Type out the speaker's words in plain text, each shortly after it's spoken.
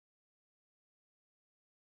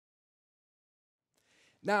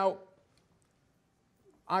Now,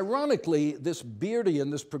 ironically, this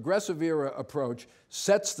Beardian, this progressive era approach,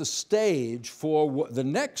 sets the stage for the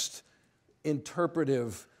next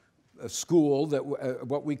interpretive school, that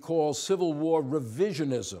what we call Civil War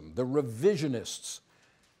revisionism, the revisionists.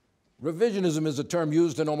 Revisionism is a term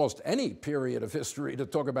used in almost any period of history to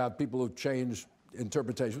talk about people who change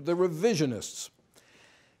interpretation. The revisionists.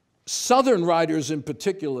 Southern writers in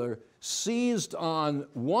particular seized on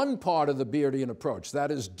one part of the Beardian approach, that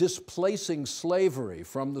is displacing slavery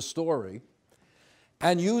from the story,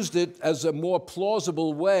 and used it as a more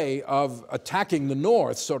plausible way of attacking the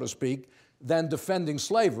North, so to speak, than defending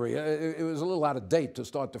slavery. It was a little out of date to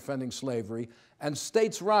start defending slavery, and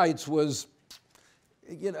states' rights was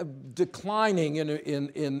declining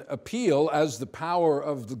in appeal as the power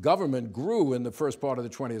of the government grew in the first part of the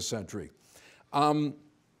 20th century.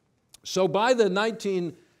 So by the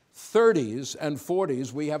 1930s and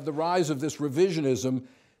 40s, we have the rise of this revisionism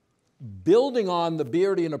building on the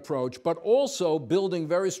Beardian approach, but also building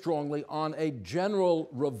very strongly on a general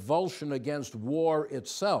revulsion against war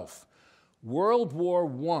itself. World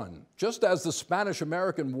War I, just as the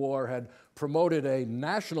Spanish-American War had promoted a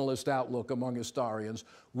nationalist outlook among historians,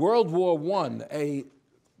 World War I, a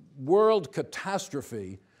world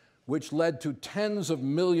catastrophe which led to tens of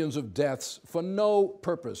millions of deaths for no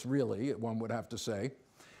purpose, really, one would have to say,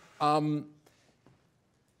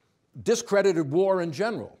 discredited war in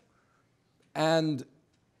general and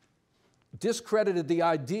discredited the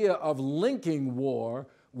idea of linking war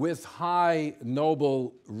with high,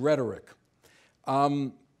 noble rhetoric.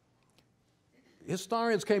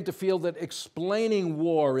 Historians came to feel that explaining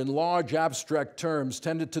war in large abstract terms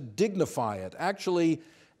tended to dignify it, actually,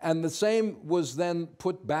 and the same was then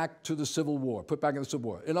put back to the Civil War, put back in the Civil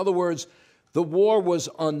War. In other words, the war was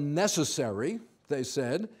unnecessary, they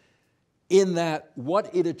said, in that what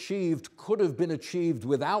it achieved could have been achieved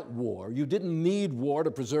without war. You didn't need war to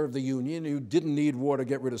preserve the Union. You didn't need war to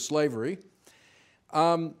get rid of slavery.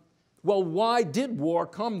 Well, why did war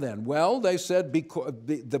come then? Well, they said because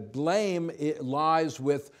the blame lies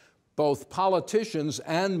with both politicians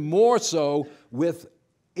and more so with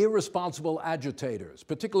irresponsible agitators,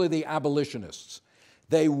 particularly the abolitionists.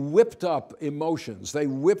 They whipped up emotions. They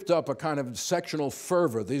whipped up a kind of sectional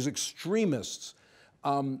fervor, these extremists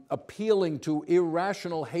appealing to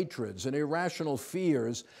irrational hatreds and irrational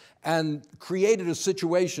fears, and created a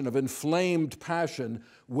situation of inflamed passion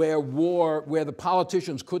where the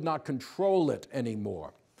politicians could not control it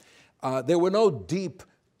anymore. There were no deep,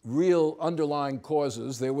 real underlying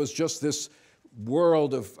causes. There was just this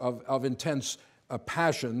world of intense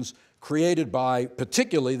passions created by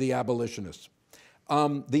particularly the abolitionists.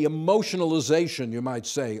 The emotionalization, you might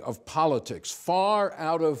say, of politics, far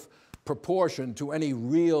out of proportion to any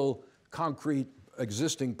real concrete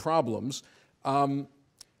existing problems,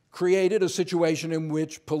 created a situation in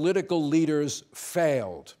which political leaders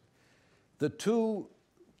failed. The two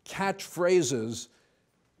catchphrases,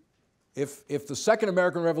 if the Second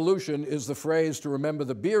American Revolution is the phrase to remember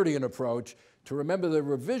the Beardian approach, to remember the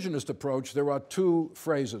revisionist approach, there are two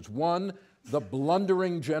phrases. One, the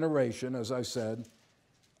blundering generation, as I said,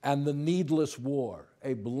 and the needless war.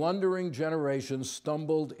 A blundering generation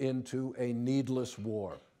stumbled into a needless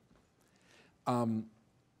war.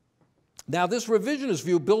 Now, this revisionist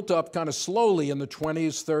view built up kind of slowly in the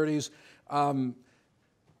 20s, 30s.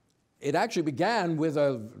 It actually began with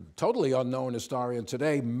a totally unknown historian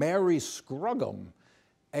today, Mary Scrugham,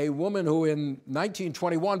 a woman who in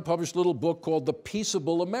 1921 published a little book called The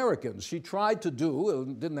Peaceable Americans. She tried to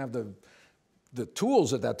do, didn't have the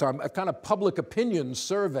tools at that time, a kind of public opinion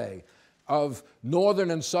survey of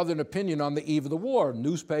Northern and Southern opinion on the eve of the war,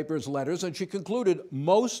 newspapers, letters, and she concluded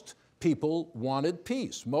most people wanted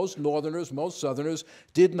peace. Most Northerners, most Southerners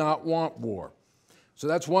did not want war. So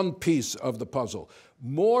that's one piece of the puzzle.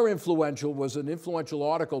 More influential was an influential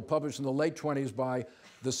article published in the late 20s by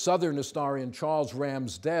the Southern historian Charles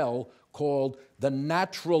Ramsdell called The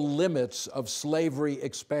Natural Limits of Slavery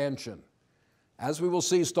Expansion. As we will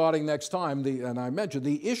see starting next time, and I mentioned,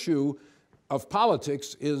 the issue of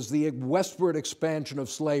politics is the westward expansion of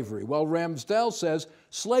slavery. Well, Ramsdell says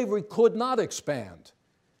slavery could not expand.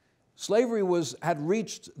 Slavery had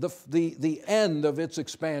reached the end of its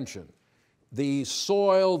expansion. The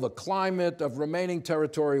soil, the climate of remaining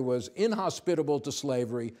territory was inhospitable to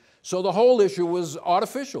slavery, so the whole issue was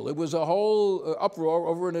artificial. It was a whole uproar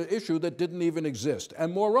over an issue that didn't even exist.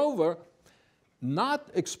 And moreover, not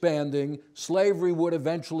expanding, slavery would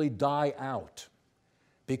eventually die out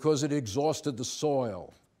because it exhausted the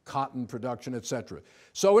soil, cotton production, etc.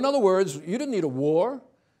 So in other words, you didn't need a war.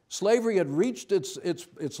 Slavery had reached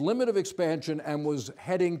its limit of expansion and was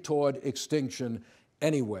heading toward extinction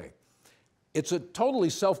anyway. It's a totally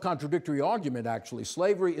self-contradictory argument, actually.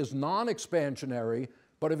 Slavery is non-expansionary,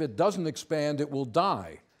 but if it doesn't expand, it will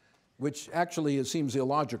die, which actually it seems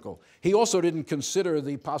illogical. He also didn't consider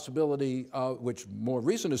the possibility, which more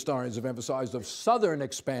recent historians have emphasized, of southern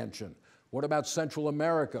expansion. What about Central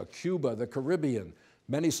America, Cuba, the Caribbean?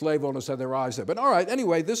 Many slave owners had their eyes there. But all right,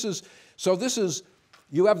 anyway,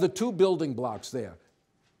 you have the two building blocks there.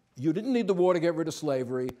 You didn't need the war to get rid of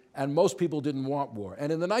slavery, and most people didn't want war.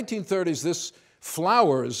 And in the 1930s, this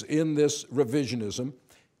flowers in this revisionism.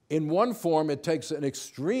 In one form, it takes an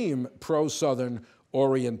extreme pro-Southern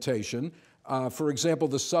orientation. For example,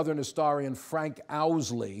 the Southern historian Frank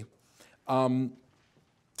Owsley,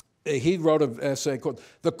 he wrote an essay called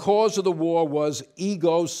 "The Cause of the War Was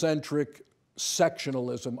Egocentric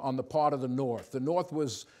Sectionalism on the Part of the North." The North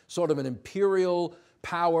was sort of an imperial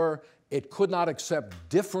power. It could not accept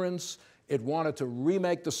difference. It wanted to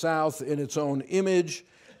remake the South in its own image.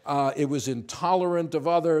 It was intolerant of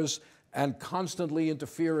others and constantly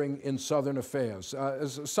interfering in Southern affairs.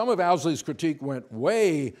 Some of Owsley's critique went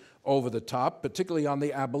way over the top, particularly on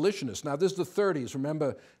the abolitionists. Now, this is the 30s.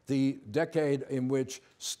 Remember, the decade in which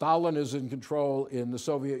Stalin is in control in the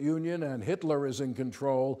Soviet Union and Hitler is in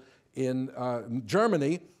control in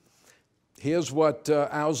Germany. Here's what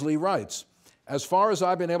Owsley writes. "As far as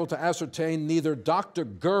I've been able to ascertain, neither Dr.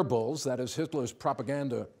 Goebbels," that is Hitler's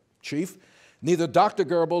propaganda chief, "neither Dr.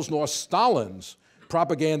 Goebbels nor Stalin's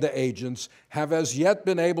propaganda agents have as yet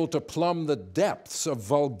been able to plumb the depths of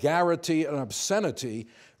vulgarity and obscenity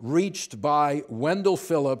reached by Wendell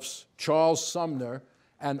Phillips, Charles Sumner,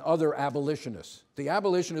 and other abolitionists." The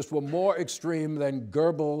abolitionists were more extreme than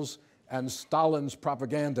Goebbels and Stalin's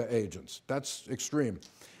propaganda agents. That's extreme.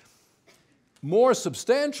 More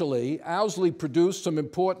substantially, Owsley produced some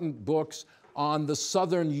important books on the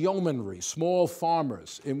Southern yeomanry, small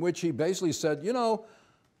farmers, in which he basically said, you know,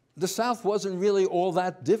 the South wasn't really all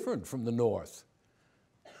that different from the North.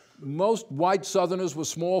 Most white Southerners were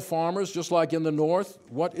small farmers, just like in the North.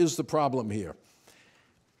 What is the problem here?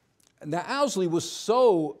 Now, Owsley was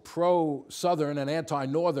so pro-Southern and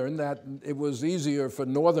anti-Northern that it was easier for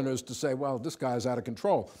Northerners to say, well, this guy's out of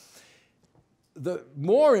control. The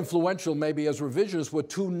more influential, maybe as revisionists, were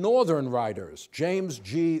two Northern writers, James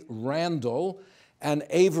G. Randall and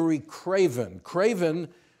Avery Craven. Craven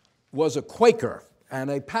was a Quaker and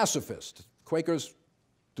a pacifist. Quakers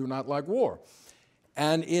do not like war.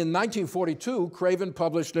 And in 1942, Craven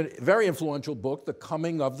published a very influential book, The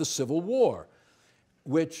Coming of the Civil War,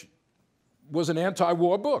 which was an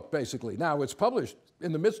anti-war book, basically. Now, it's published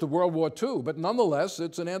in the midst of World War II, but nonetheless,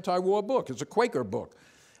 it's an anti-war book. It's a Quaker book.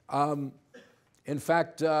 In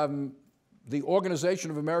fact, the Organization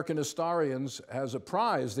of American Historians has a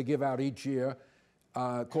prize they give out each year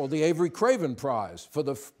called the Avery Craven Prize for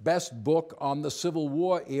the best book on the Civil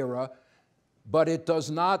War era, but it does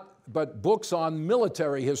not, but books on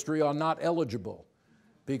military history are not eligible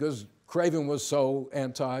because Craven was so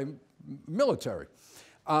anti-military.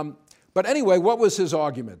 But anyway, what was his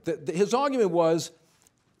argument? His argument was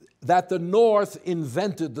that the North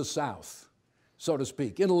invented the South, so to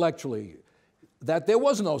speak, intellectually. That there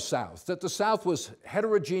was no South, that the South was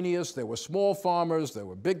heterogeneous, there were small farmers, there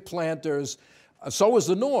were big planters, so was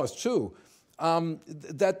the North too,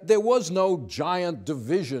 that there was no giant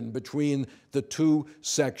division between the two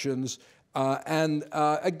sections.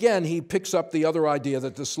 Again, he picks up the other idea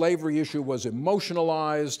that the slavery issue was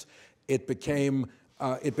emotionalized, slavery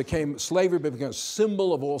became a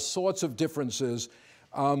symbol of all sorts of differences.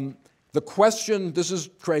 The question, this is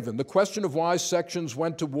Craven, the question of why sections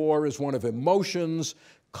went to war is one of emotions,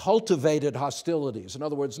 cultivated hostilities. In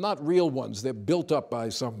other words, not real ones, they're built up by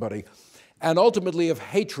somebody, and ultimately of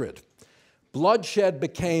hatred. Bloodshed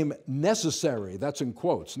became necessary, that's in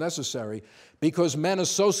quotes, necessary, because men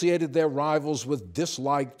associated their rivals with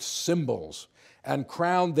disliked symbols and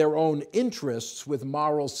crowned their own interests with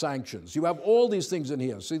moral sanctions. You have all these things in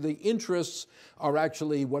here. See, the interests are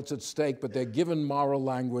actually what's at stake, but they're given moral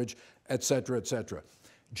language, et cetera, et cetera.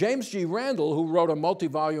 James G. Randall, who wrote a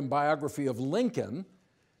multi-volume biography of Lincoln,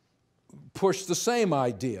 pushed the same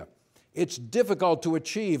idea. It's difficult to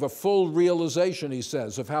achieve a full realization, he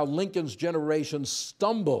says, of how Lincoln's generation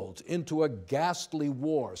stumbled into a ghastly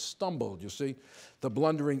war. Stumbled, you see, the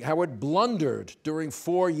blundering, how it blundered during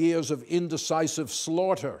 4 years of indecisive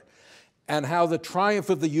slaughter, and how the triumph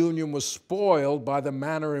of the Union was spoiled by the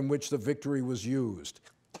manner in which the victory was used.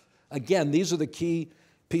 Again, these are the key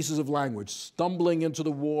pieces of language. Stumbling into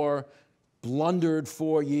the war, blundered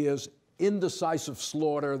 4 years, indecisive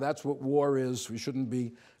slaughter, that's what war is. We shouldn't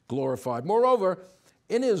be glorified. Moreover,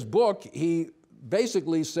 in his book, he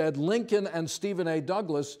basically said Lincoln and Stephen A.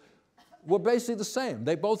 Douglas were basically the same.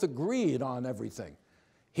 They both agreed on everything.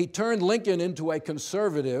 He turned Lincoln into a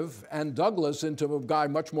conservative and Douglas into a guy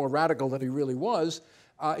much more radical than he really was,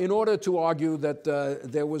 in order to argue that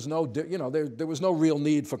there was no, there was no real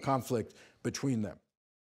need for conflict between them.